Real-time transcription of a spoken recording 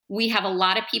we have a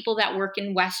lot of people that work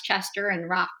in Westchester and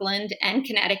Rockland and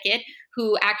Connecticut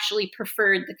who actually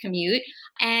preferred the commute.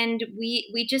 And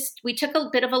we took a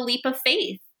bit of a leap of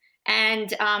faith.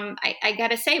 And I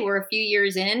got to say, we're a few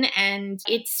years in and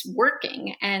it's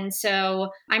working. And so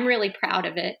I'm really proud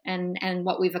of it and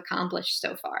what we've accomplished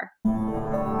so far.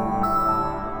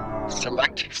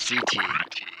 Select CT.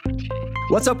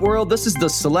 What's up, world? This is the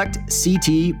Select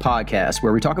CT podcast,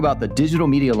 where we talk about the digital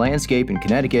media landscape in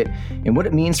Connecticut and what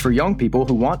it means for young people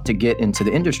who want to get into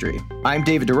the industry. I'm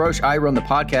David DeRoche. I run the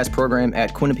podcast program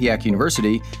at Quinnipiac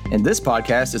University, and this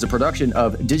podcast is a production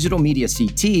of Digital Media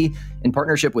CT in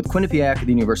partnership with Quinnipiac,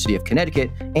 the University of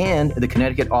Connecticut, and the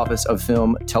Connecticut Office of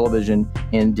Film, Television,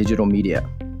 and Digital Media.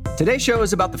 Today's show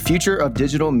is about the future of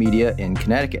digital media in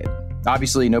Connecticut.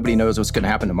 Obviously, nobody knows what's going to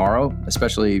happen tomorrow,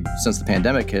 especially since the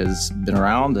pandemic has been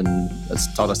around and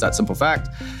has taught us that simple fact.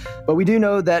 But we do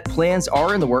know that plans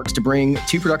are in the works to bring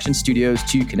 2 production studios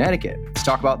to Connecticut. To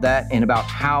talk about that and about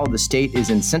how the state is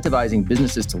incentivizing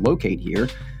businesses to locate here,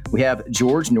 we have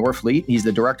George Norfleet. He's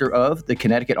the director of the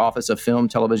Connecticut Office of Film,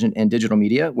 Television, and Digital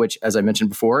Media, which, as I mentioned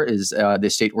before, is the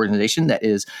state organization that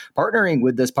is partnering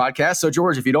with this podcast. So,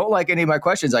 George, if you don't like any of my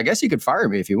questions, I guess you could fire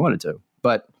me if you wanted to.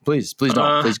 But please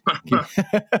don't. Please.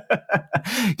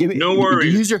 No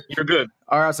worries. You're good.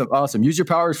 Awesome. Use your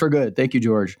powers for good. Thank you,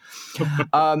 George.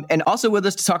 And also with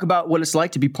us to talk about what it's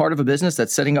like to be part of a business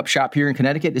that's setting up shop here in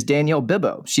Connecticut is Danielle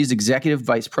Bibbo. She's Executive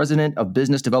Vice President of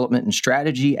Business Development and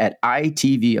Strategy at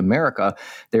ITV America.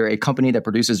 They're a company that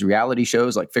produces reality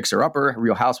shows like Fixer Upper,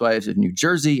 Real Housewives of New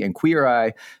Jersey, and Queer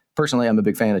Eye. Personally, I'm a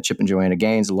big fan of Chip and Joanna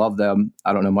Gaines. Love them.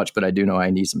 I don't know much, but I do know I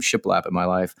need some shiplap in my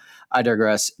life. I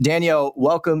digress. Danielle,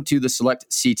 welcome to the Select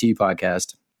CT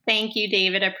podcast. Thank you,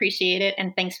 David. I appreciate it.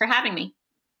 And thanks for having me.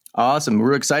 Awesome.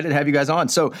 We're excited to have you guys on.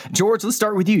 So, George, let's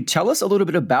start with you. Tell us a little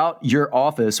bit about your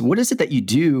office. What is it that you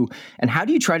do, and how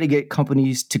do you try to get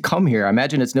companies to come here? I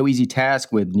imagine it's no easy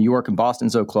task with New York and Boston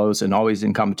so close and always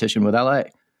in competition with LA.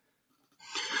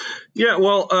 Yeah,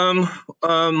 well,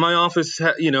 my office,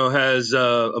 has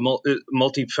a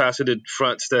multifaceted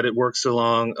fronts that it works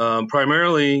along.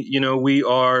 Primarily, we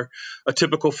are a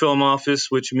typical film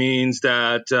office, which means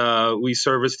that we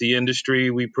service the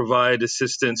industry. We provide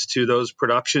assistance to those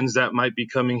productions that might be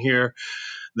coming here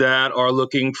that are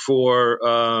looking for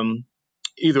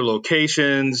either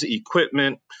locations,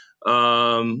 equipment,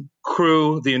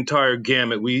 crew, the entire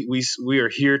gamut. We are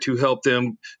here to help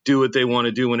them do what they want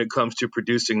to do when it comes to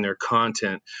producing their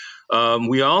content.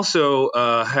 We also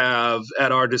have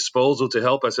at our disposal to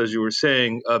help us, as you were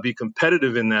saying, be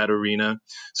competitive in that arena,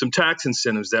 some tax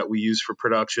incentives that we use for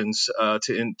productions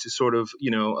to sort of,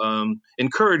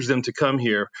 encourage them to come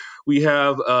here. We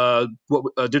have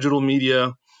digital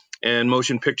media and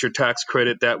motion picture tax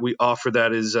credit that we offer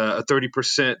that is a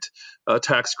 30%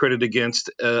 tax credit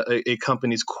against a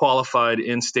company's qualified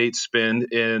in-state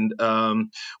spend. And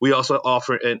we also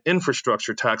offer an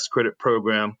infrastructure tax credit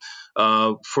program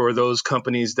for those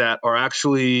companies that are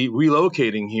actually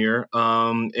relocating here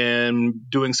and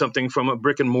doing something from a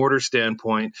brick and mortar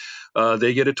standpoint.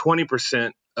 They get a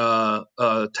 20%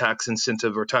 tax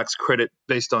incentive or tax credit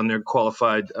based on their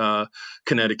qualified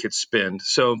Connecticut spend.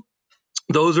 So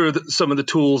those are some of the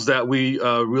tools that we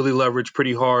really leverage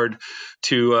pretty hard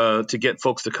to get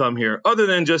folks to come here, other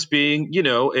than just being,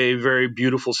 a very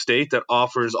beautiful state that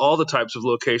offers all the types of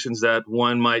locations that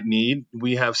one might need.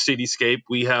 We have cityscape,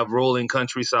 we have rolling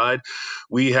countryside,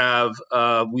 we have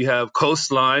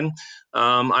coastline.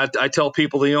 I tell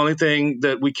people the only thing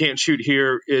that we can't shoot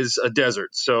here is a desert.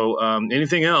 So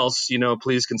anything else,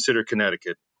 please consider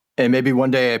Connecticut. And maybe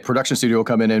one day a production studio will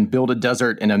come in and build a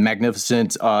desert in a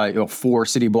magnificent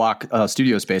 4-city block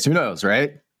studio space. Who knows,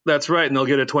 right? That's right. And they'll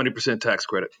get a 20% tax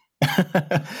credit.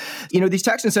 These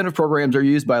tax incentive programs are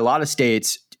used by a lot of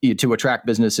states to attract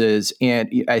businesses. And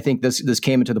I think this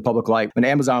came into the public light when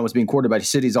Amazon was being courted by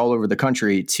cities all over the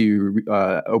country to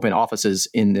open offices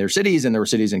in their cities. And there were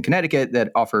cities in Connecticut that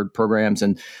offered programs,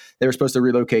 and they were supposed to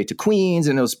relocate to Queens.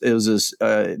 And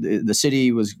the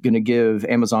city was going to give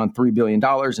Amazon $3 billion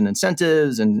in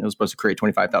incentives, and it was supposed to create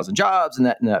 25,000 jobs, and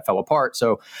that fell apart.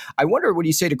 So I wonder, what do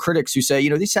you say to critics who say,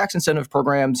 these tax incentive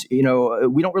programs, we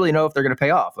don't really know if they're going to pay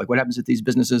off. Like, what happens if these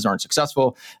businesses aren't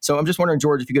successful? So I'm just wondering,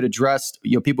 George, if you could address,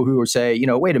 people who say,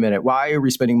 wait a minute, why are we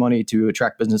spending money to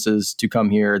attract businesses to come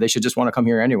here? They should just want to come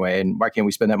here anyway. And why can't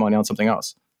we spend that money on something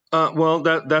else? Well,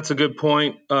 that's a good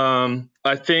point.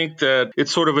 I think that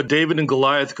it's sort of a David and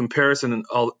Goliath comparison,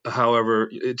 however,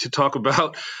 to talk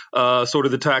about sort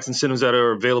of the tax incentives that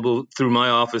are available through my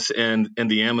office and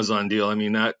the Amazon deal. I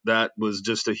mean, that was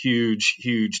just a huge,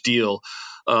 huge deal.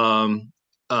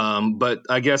 But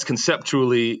I guess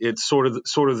conceptually, it's sort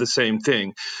of the same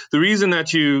thing. The reason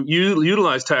that you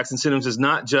utilize tax incentives is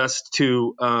not just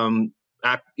to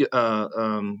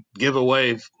give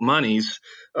away monies.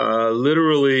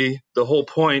 Literally, the whole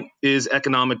point is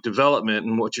economic development,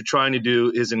 and what you're trying to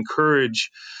do is encourage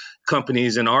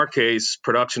companies, in our case,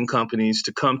 production companies,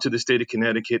 to come to the state of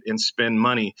Connecticut and spend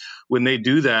money. When they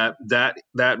do that,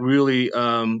 that really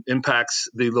impacts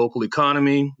the local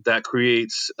economy. That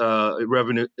creates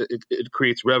revenue. It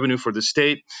creates revenue for the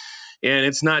state. And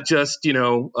it's not just,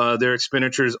 their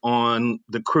expenditures on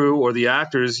the crew or the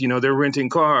actors. They're renting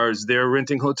cars, they're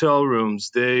renting hotel rooms,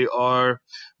 they are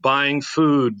buying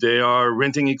food, they are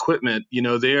renting equipment.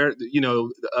 There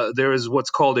is what's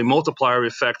called a multiplier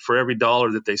effect for every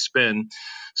dollar that they spend.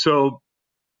 So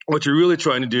what you're really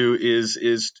trying to do is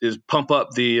pump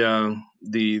up the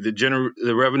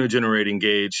revenue generating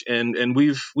gauge, and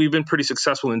we've been pretty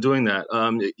successful in doing that.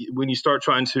 When you start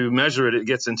trying to measure it, it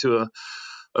gets into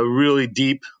a really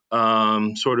deep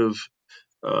sort of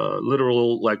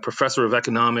literal, like, professor of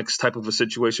economics type of a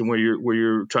situation where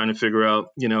you're trying to figure out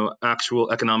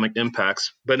actual economic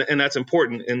impacts. And that's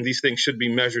important, and these things should be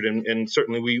measured, and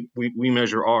certainly we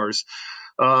measure ours.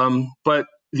 But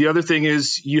the other thing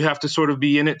is you have to sort of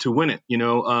be in it to win it.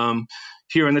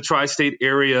 Here in the tri-state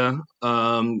area,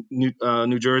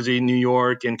 New Jersey, New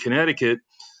York, and Connecticut,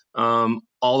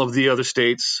 all of the other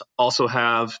states also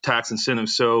have tax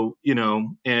incentives. So,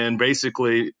 and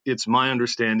basically it's my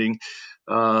understanding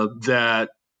that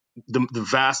the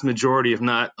vast majority, if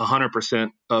not 100%,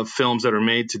 of films that are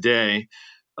made today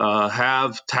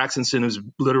have tax incentives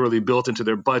literally built into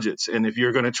their budgets. And if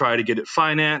you're going to try to get it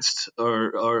financed,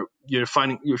 or if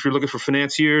you're looking for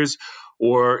financiers,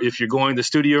 or if you're going the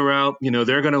studio route,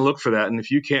 they're going to look for that. And if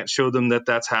you can't show them that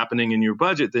that's happening in your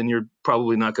budget, then you're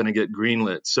probably not going to get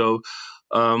greenlit. So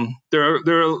there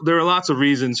are lots of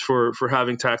reasons for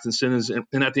having tax incentives,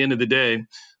 and at the end of the day,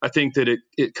 I think that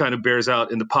it kind of bears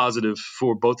out in the positive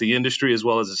for both the industry as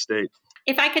well as the state.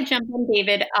 If I could jump in,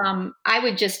 David, I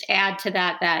would just add to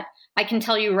that I can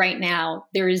tell you right now,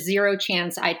 there is zero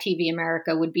chance ITV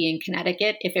America would be in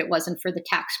Connecticut if it wasn't for the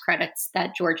tax credits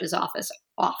that George's office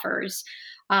offers.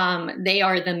 They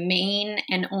are the main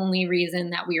and only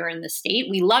reason that we are in the state.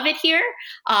 We love it here,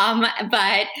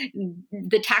 but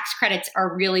the tax credits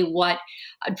are really what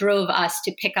drove us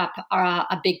to pick up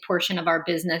a big portion of our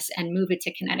business and move it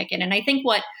to Connecticut. And I think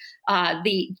what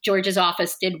the George's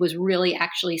office did was really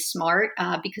actually smart,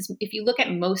 because if you look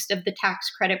at most of the tax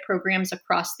credit programs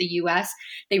across the U.S.,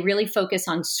 they really focus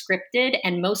on scripted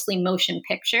and mostly motion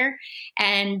picture.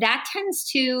 And that tends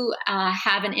to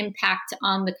have an impact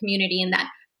on the community in that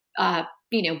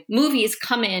movies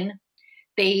come in,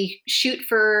 they shoot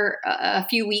for a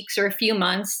few weeks or a few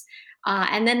months,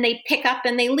 and then they pick up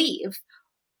and they leave.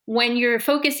 When you're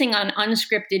focusing on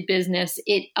unscripted business,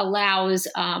 it allows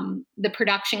the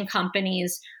production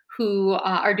companies who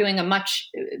are doing a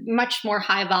much more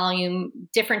high volume,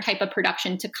 different type of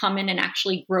production to come in and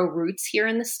actually grow roots here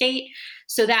in the state.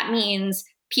 So that means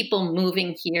people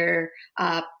moving here,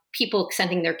 people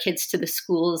sending their kids to the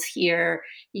schools here,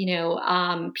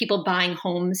 people buying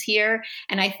homes here.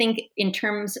 And I think in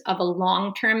terms of a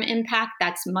long-term impact,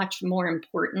 that's much more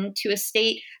important to a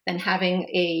state than having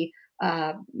a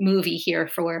movie here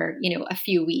for, a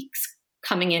few weeks,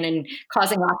 coming in and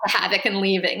causing lots of havoc and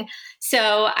leaving.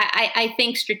 So I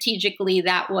think strategically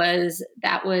that was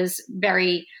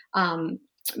very,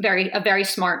 a very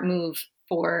smart move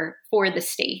for the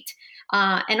state.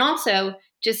 And also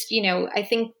just, I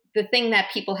think the thing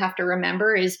that people have to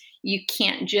remember is you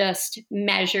can't just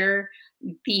measure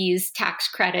these tax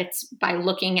credits by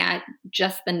looking at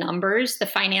just the numbers. The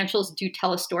financials do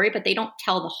tell a story, but they don't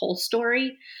tell the whole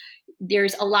story.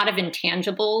 There's a lot of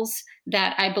intangibles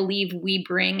that I believe we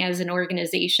bring as an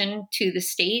organization to the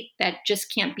state that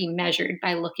just can't be measured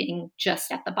by looking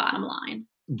just at the bottom line.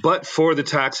 But for the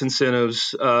tax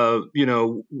incentives,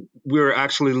 we're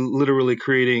actually literally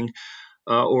creating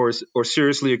or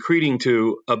seriously accreting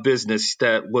to a business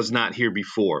that was not here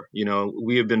before.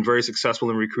 We have been very successful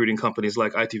in recruiting companies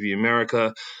like ITV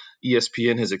America.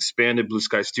 ESPN has expanded. Blue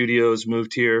Sky Studios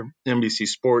moved here. NBC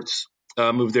Sports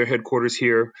moved their headquarters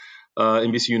here.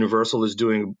 NBC Universal is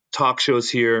doing talk shows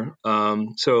here.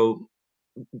 So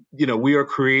we are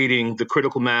creating the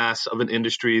critical mass of an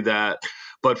industry that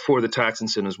but for the tax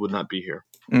incentives would not be here.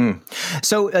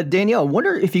 So, Danielle, I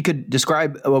wonder if you could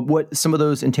describe what some of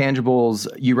those intangibles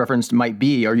you referenced might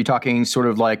be. Are you talking sort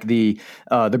of like the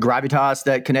gravitas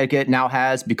that Connecticut now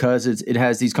has because it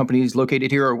has these companies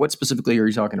located here, or what specifically are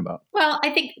you talking about? Well,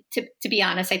 I think to be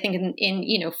honest, I think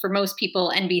in for most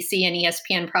people, NBC and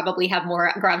ESPN probably have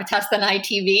more gravitas than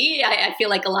ITV. I feel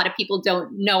like a lot of people don't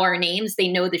know our names. They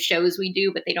know the shows we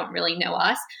do, but they don't really know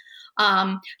us.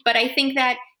 But I think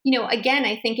that, again,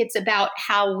 I think it's about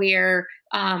how we're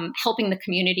helping the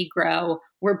community grow.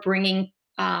 We're bringing,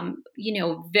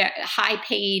 high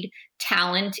paid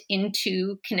talent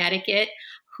into Connecticut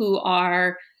who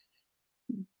are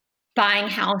buying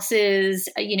houses,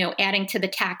 adding to the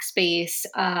tax base,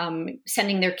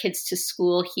 sending their kids to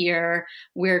school here.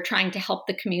 We're trying to help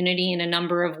the community in a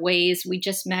number of ways. We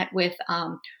just met with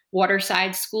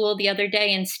Waterside School the other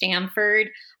day in Stamford.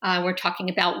 We're talking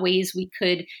about ways we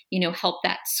could, help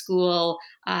that school,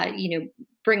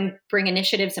 bring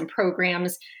initiatives and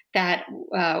programs that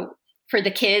for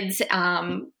the kids.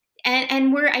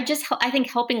 And I think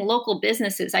helping local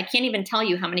businesses. I can't even tell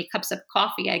you how many cups of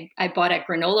coffee I bought at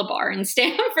Granola Bar in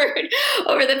Stamford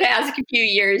over the past few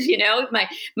years.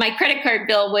 My credit card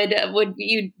bill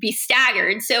you'd be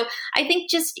staggered. So I think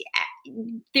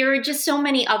there are just so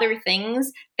many other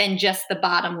things than just the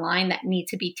bottom line that need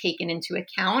to be taken into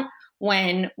account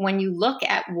when you look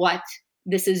at what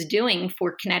this is doing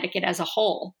for Connecticut as a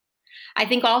whole. I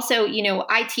think also,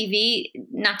 ITV,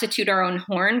 not to toot our own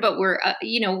horn, but we're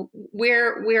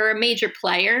a major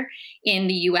player in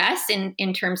the U.S.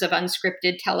 in terms of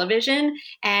unscripted television,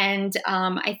 and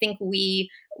I think we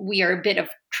are a bit of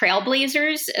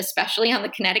trailblazers, especially on the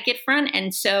Connecticut front.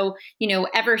 And so,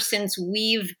 ever since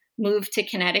we've moved to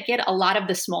Connecticut, a lot of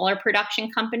the smaller production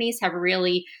companies have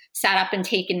really sat up and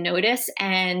taken notice,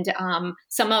 and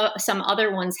some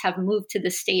other ones have moved to the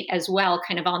state as well,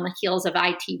 kind of on the heels of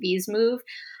ITV's move.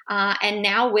 And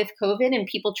now with COVID and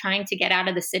people trying to get out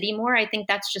of the city more, I think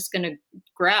that's just going to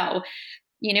grow.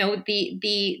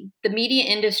 The media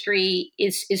industry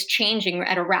is changing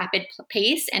at a rapid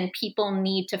pace, and people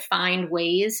need to find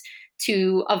ways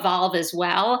to evolve as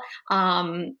well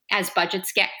as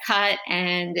budgets get cut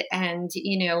and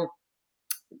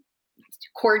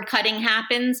cord cutting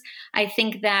happens. I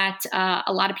think that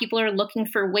a lot of people are looking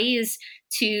for ways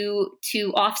to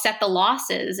offset the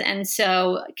losses, and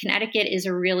so Connecticut is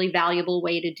a really valuable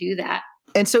way to do that.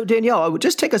 And so, Danielle, I would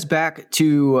just take us back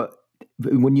to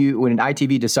when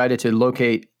ITV decided to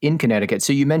locate in Connecticut.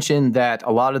 So you mentioned that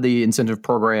a lot of the incentive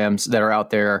programs that are out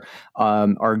there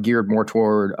are geared more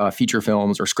toward feature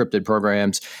films or scripted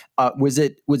programs. Was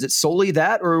it solely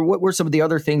that, or what were some of the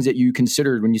other things that you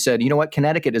considered when you said,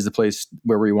 Connecticut is the place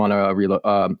where we want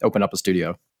to open up a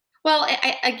studio? Well,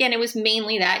 again, it was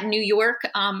mainly that. New York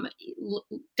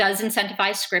does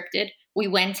incentivize scripted. We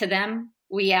went to them.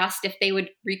 We asked if they would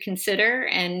reconsider,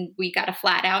 and we got a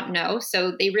flat out no.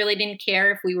 So they really didn't care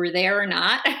if we were there or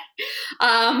not.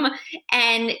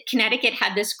 And Connecticut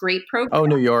had this great program. Oh,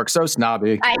 New York, so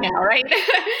snobby. I know, right?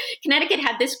 Connecticut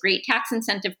had this great tax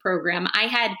incentive program. I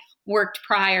had worked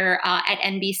prior at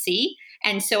NBC.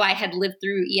 And so I had lived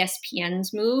through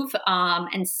ESPN's move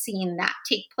and seen that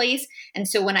take place. And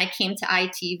so when I came to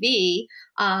ITV,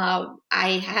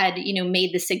 I had,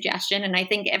 made the suggestion. And I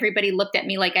think everybody looked at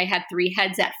me like I had three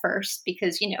heads at first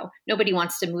because, nobody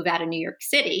wants to move out of New York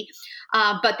City.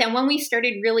 But then when we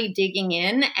started really digging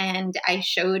in and I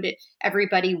showed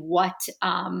everybody what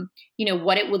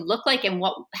it would look like and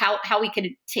how we could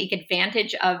take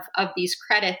advantage of these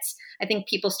credits, I think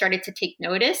people started to take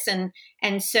notice.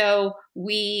 And so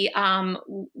we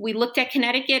looked at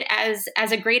Connecticut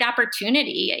as a great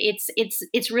opportunity.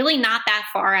 It's really not that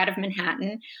far out of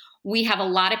Manhattan. We have a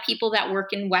lot of people that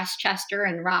work in Westchester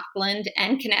and Rockland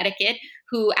and Connecticut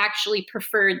who actually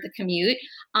preferred the commute.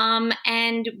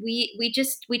 And we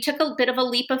took a bit of a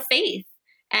leap of faith.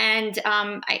 And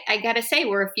I got to say,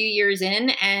 we're a few years in,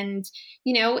 and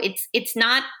it's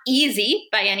not easy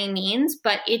by any means,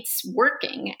 but it's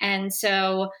working. And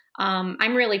so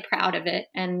I'm really proud of it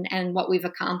and what we've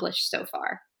accomplished so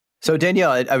far. So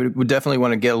Danielle, I would definitely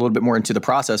want to get a little bit more into the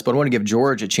process, but I want to give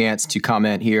George a chance to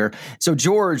comment here. So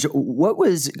George, what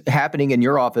was happening in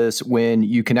your office when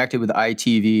you connected with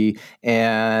ITV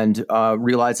and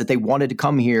realized that they wanted to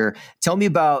come here? Tell me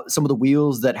about some of the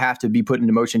wheels that have to be put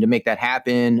into motion to make that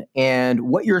happen, and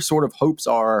what your sort of hopes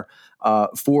are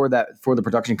for the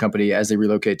production company as they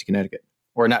relocate to Connecticut,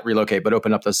 or not relocate, but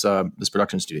open up this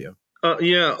production studio.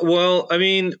 Yeah, well, I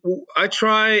mean, I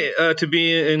try to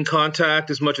be in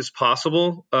contact as much as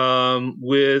possible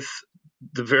with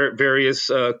the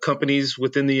various companies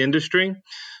within the industry.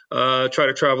 try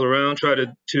to travel around, try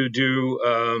to do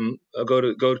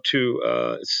go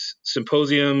to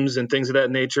symposiums and things of that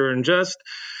nature, and just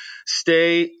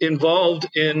stay involved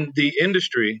in the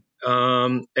industry,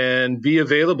 and be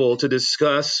available to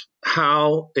discuss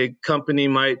how a company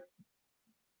might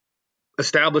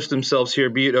establish themselves here,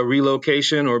 be it a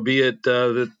relocation or be it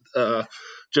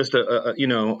just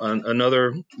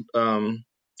another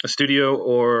a studio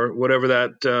or whatever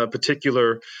that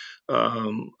particular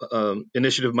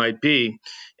initiative might be,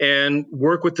 and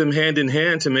work with them hand in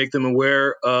hand to make them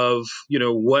aware of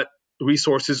what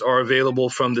resources are available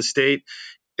from the state,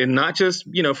 and not just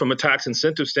from a tax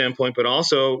incentive standpoint, but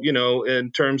also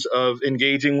in terms of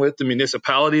engaging with the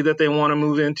municipality that they want to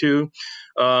move into,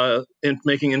 and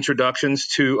making introductions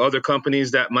to other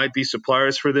companies that might be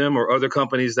suppliers for them or other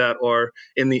companies that are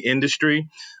in the industry.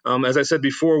 As I said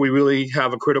before, we really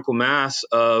have a critical mass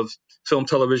of film,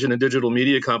 television, and digital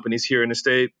media companies here in the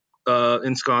state,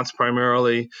 ensconced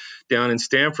primarily down in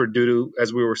Stamford due to,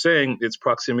 as we were saying, its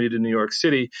proximity to New York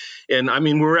City. And I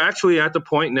mean, we're actually at the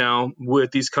point now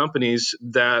with these companies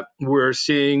that we're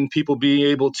seeing people being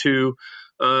able to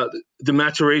the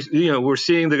maturation, we're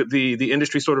seeing the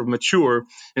industry sort of mature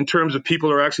in terms of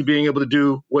people are actually being able to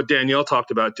do what Danielle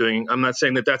talked about doing. I'm not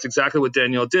saying that that's exactly what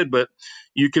Danielle did, but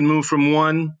you can move from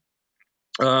one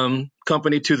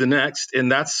company to the next,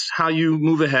 and that's how you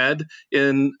move ahead,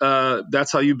 and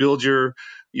that's how you build your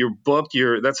book.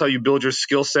 That's how you build your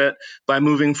skill set, by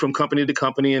moving from company to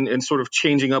company and sort of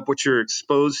changing up what you're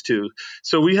exposed to.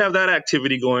 So we have that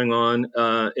activity going on,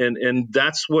 and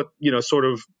that's what sort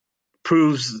of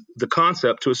proves the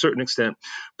concept to a certain extent.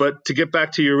 But to get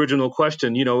back to your original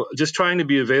question, just trying to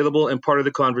be available and part of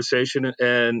the conversation,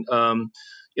 and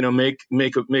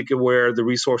make aware the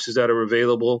resources that are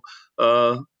available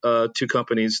to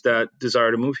companies that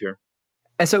desire to move here.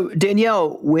 And so,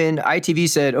 Danielle, when ITV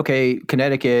said, okay,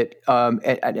 Connecticut,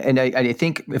 and I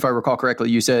think if I recall correctly,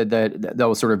 you said that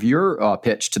was sort of your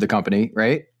pitch to the company,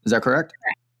 right? Is that correct?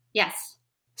 Correct. Yes.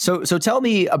 So tell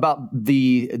me about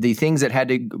the things that had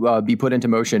to be put into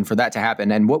motion for that to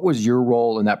happen, and what was your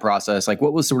role in that process? Like,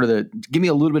 what was sort of give me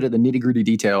a little bit of the nitty gritty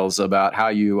details about how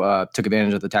you took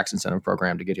advantage of the tax incentive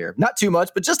program to get here. Not too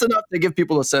much, but just enough to give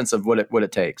people a sense of what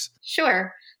it takes.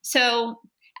 Sure. So,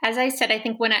 as I said, I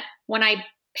think when I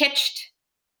pitched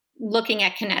looking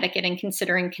at Connecticut and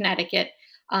considering Connecticut,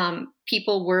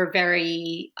 people were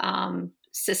very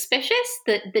suspicious.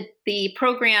 The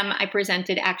program I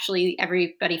presented, actually,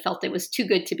 everybody felt it was too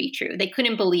good to be true. They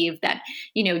couldn't believe that,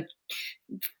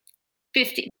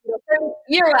 50.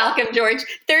 You're welcome, George.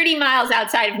 30 miles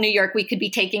outside of New York, we could be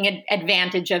taking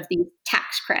advantage of these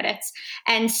tax credits.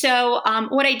 And so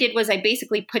what I did was I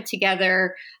basically put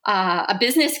together a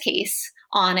business case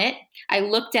on it. I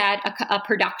looked at a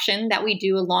production that we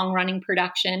do, a long-running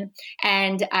production,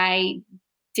 and I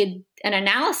did an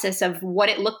analysis of what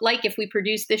it looked like if we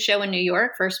produced this show in New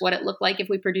York versus what it looked like if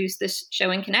we produced this show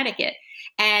in Connecticut.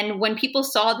 And when people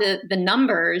saw the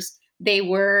numbers, they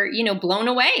were, blown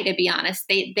away, to be honest.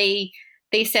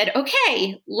 They said,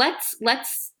 okay,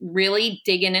 let's really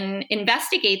dig in and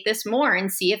investigate this more and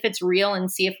see if it's real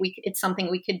and see if it's something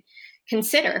we could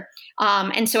consider.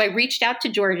 And so I reached out to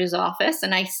George's office,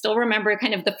 and I still remember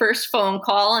kind of the first phone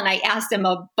call, and I asked him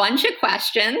a bunch of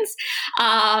questions.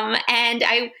 And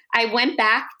I went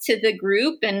back to the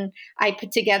group and I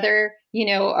put together,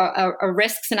 a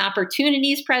risks and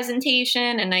opportunities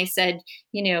presentation. And I said,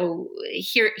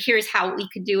 here's how we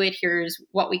could do it. Here's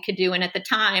what we could do. And at the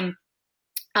time,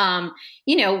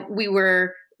 we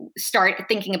were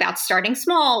thinking about starting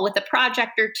small with a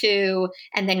project or two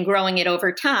and then growing it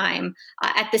over time.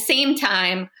 At the same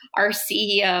time, our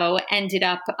CEO ended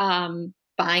up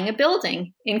buying a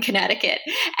building in Connecticut.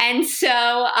 And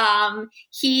so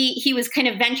he was kind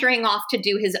of venturing off to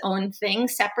do his own thing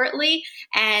separately.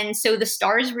 And so the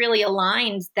stars really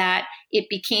aligned that it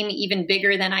became even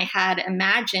bigger than I had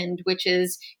imagined, which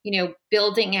is,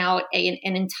 building out an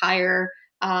entire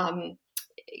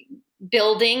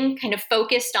building kind of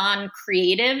focused on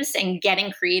creatives and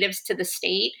getting creatives to the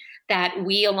state, that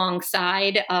we,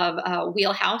 alongside of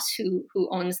Wheelhouse, who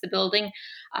owns the building,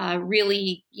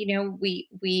 really,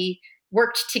 we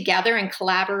worked together and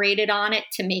collaborated on it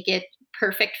to make it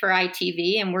perfect for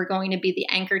ITV. And we're going to be the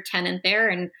anchor tenant there.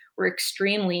 And we're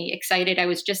extremely excited. I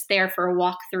was just there for a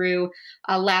walkthrough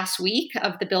last week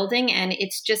of the building, and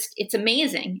it's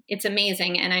amazing. It's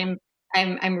amazing. And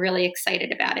I'm really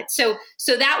excited about it. So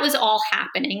that was all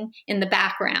happening in the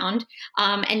background.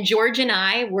 And George and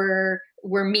I were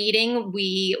meeting.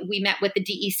 We met with the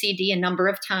DECD a number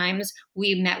of times.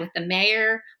 We met with the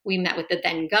mayor. We met with the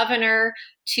then governor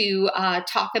to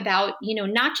talk about,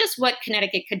 not just what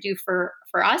Connecticut could do for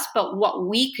us, but what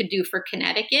we could do for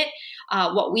Connecticut,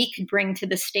 what we could bring to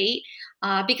the state.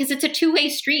 Because it's a two-way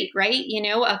street, right?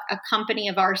 A company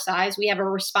of our size, we have a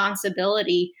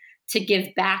responsibility to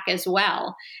give back as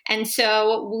well. And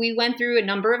so we went through a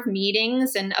number of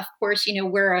meetings, and of course,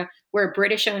 we're a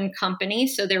British-owned company,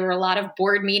 so there were a lot of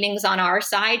board meetings on our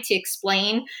side to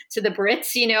explain to the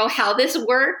Brits, how this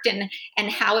worked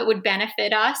and how it would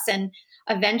benefit us. And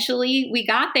eventually, we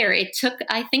got there. It took,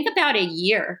 I think, about a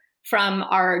year from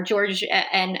our George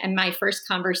and my first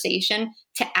conversation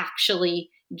to actually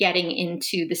getting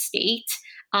into the state.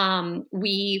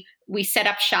 We set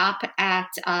up shop at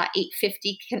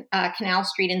 850 Canal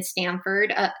Street in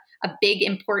Stamford. A big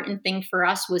important thing for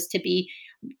us was to be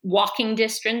walking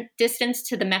distance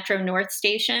to the Metro North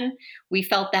station. We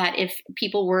felt that if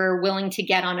people were willing to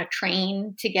get on a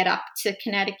train to get up to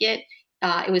Connecticut,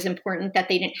 it was important that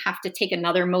they didn't have to take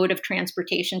another mode of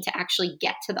transportation to actually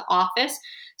get to the office.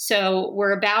 So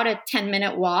we're about a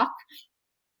 10-minute walk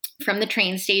from the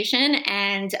train station,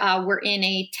 and we're in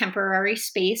a temporary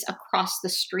space across the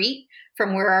street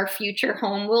from where our future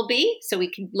home will be, so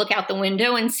we can look out the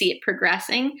window and see it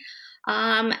progressing.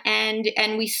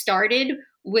 And we started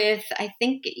with, I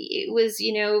think it was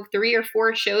 3 or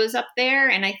 4 shows up there,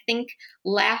 and I think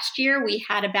last year we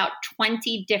had about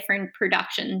 20 different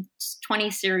productions,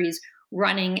 20 series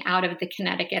running out of the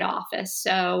Connecticut office.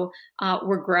 So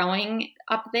we're growing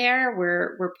up there.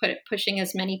 We're pushing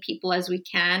as many people as we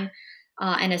can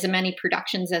and as many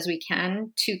productions as we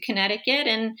can to Connecticut.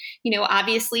 And,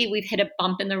 obviously we've hit a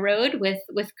bump in the road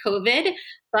with COVID,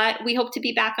 but we hope to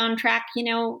be back on track,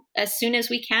 as soon as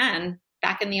we can,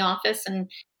 back in the office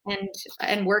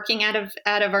and working out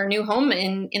of our new home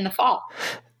in the fall.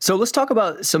 So let's talk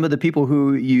about some of the people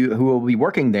who will be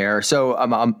working there. So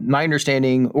my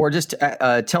understanding, or just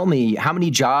tell me, how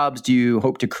many jobs do you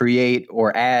hope to create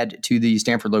or add to the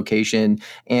Stamford location,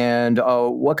 and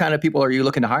what kind of people are you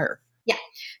looking to hire? Yeah,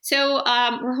 so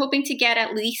we're hoping to get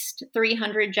at least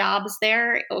 300 jobs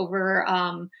there over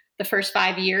the first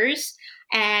 5 years.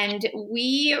 And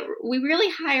we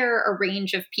really hire a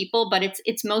range of people, but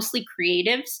it's mostly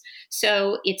creatives.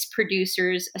 So it's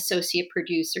producers, associate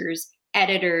producers,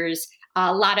 editors,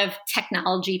 a lot of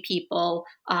technology people,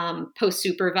 post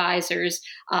supervisors,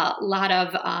 a lot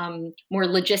of more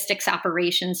logistics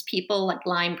operations people like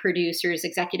line producers,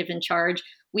 executive in charge.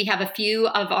 We have a few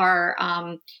of our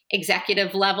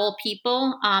executive level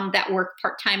people that work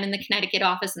part-time in the Connecticut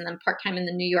office and then part-time in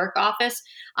the New York office,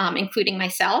 including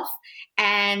myself.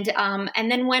 And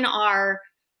then when our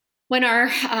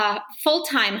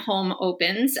full-time home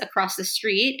opens across the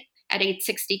street at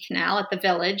 860 Canal at the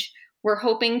Village, we're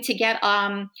hoping to get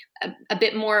a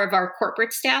bit more of our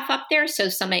corporate staff up there. So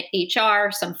some HR,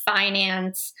 some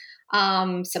finance,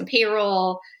 some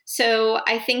payroll. So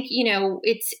I think,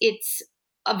 it's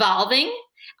evolving.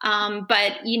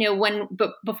 But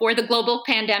before the global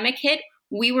pandemic hit,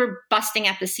 we were busting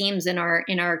at the seams in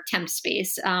our temp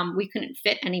space. We couldn't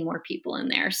fit any more people in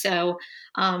there. So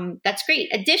that's great.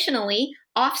 Additionally,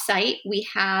 offsite, we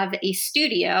have a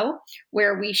studio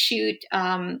where we shoot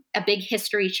a big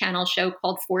History Channel show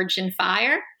called Forged in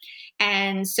Fire.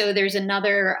 And so there's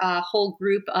another whole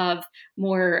group of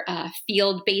more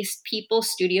field-based people,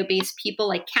 studio-based people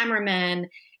like cameramen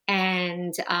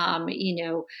and,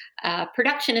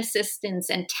 production assistants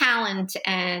and talent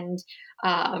and,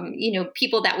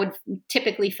 people that would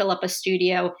typically fill up a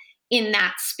studio in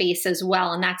that space as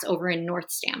well. And that's over in North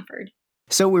Stamford.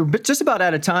 So we're just about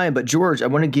out of time, but George, I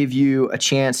want to give you a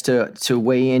chance to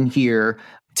weigh in here.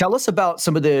 Tell us about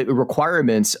some of the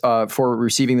requirements for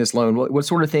receiving this loan. What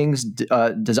sort of things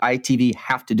does ITV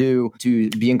have to do to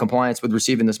be in compliance with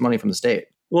receiving this money from the state?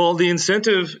 Well, the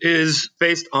incentive is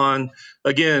based on,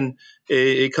 again,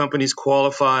 a company's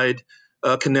qualified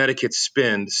Connecticut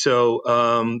spend.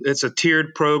 So it's a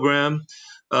tiered program.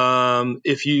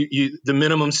 If the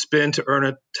minimum spend to earn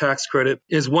a tax credit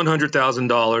is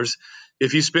 $100,000.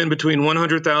 If you spend between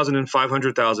 $100,000 and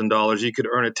 $500,000, you could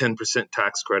earn a 10%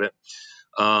 tax credit.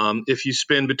 If you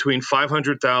spend between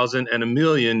 $500,000 and $1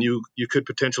 million, you could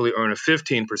potentially earn a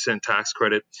 15% tax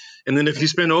credit. And then if you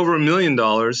spend over $1 million,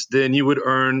 then you would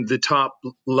earn the top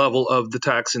level of the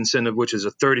tax incentive, which is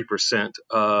a 30%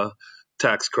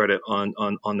 tax credit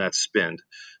on that spend.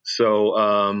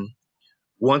 So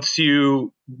Once there's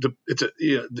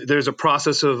a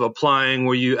process of applying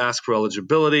where you ask for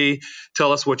eligibility,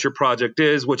 tell us what your project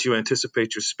is, what you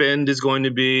anticipate your spend is going to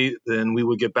be. Then we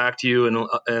would get back to you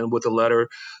and with a letter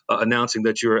announcing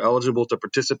that you are eligible to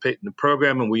participate in the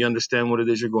program, and we understand what it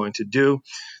is you're going to do.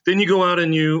 Then you go out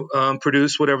and you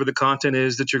produce whatever the content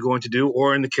is that you're going to do,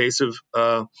 or in the case of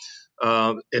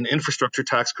an infrastructure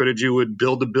tax credit, you would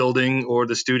build the building or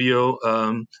the studio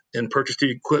and purchase the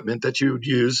equipment that you would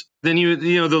use. Then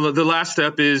the last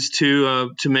step is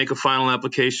to make a final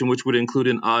application, which would include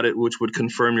an audit, which would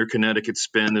confirm your Connecticut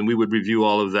spend, and we would review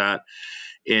all of that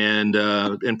and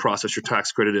process your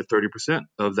tax credit at 30%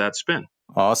 of that spend.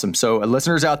 Awesome. So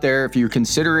listeners out there, if you're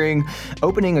considering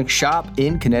opening a shop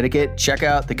in Connecticut, check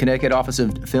out the Connecticut Office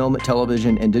of Film,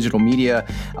 Television, and Digital Media,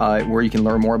 where you can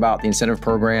learn more about the incentive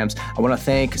programs. I want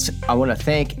to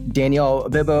thank Danielle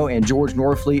Bibbo and George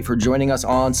Norfleet for joining us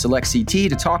on Select CT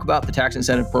to talk about the tax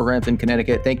incentive programs in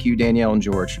Connecticut. Thank you, Danielle and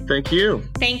George. Thank you.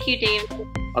 Thank you, Dave.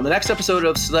 On the next episode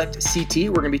of Select CT,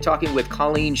 we're going to be talking with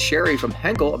Colleen Sherry from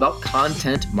Henkel about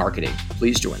content marketing.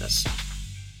 Please join us.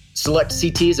 Select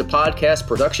CT is a podcast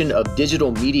production of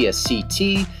Digital Media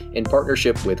CT in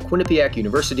partnership with Quinnipiac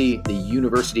University, the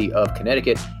University of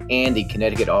Connecticut, and the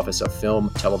Connecticut Office of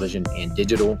Film, Television, and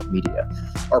Digital Media.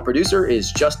 Our producer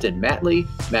is Justin Matley.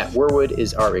 Matt Werwood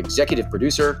is our executive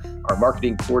producer. Our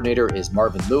marketing coordinator is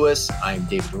Marvin Lewis. I'm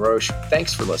David DeRoche.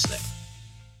 Thanks for listening.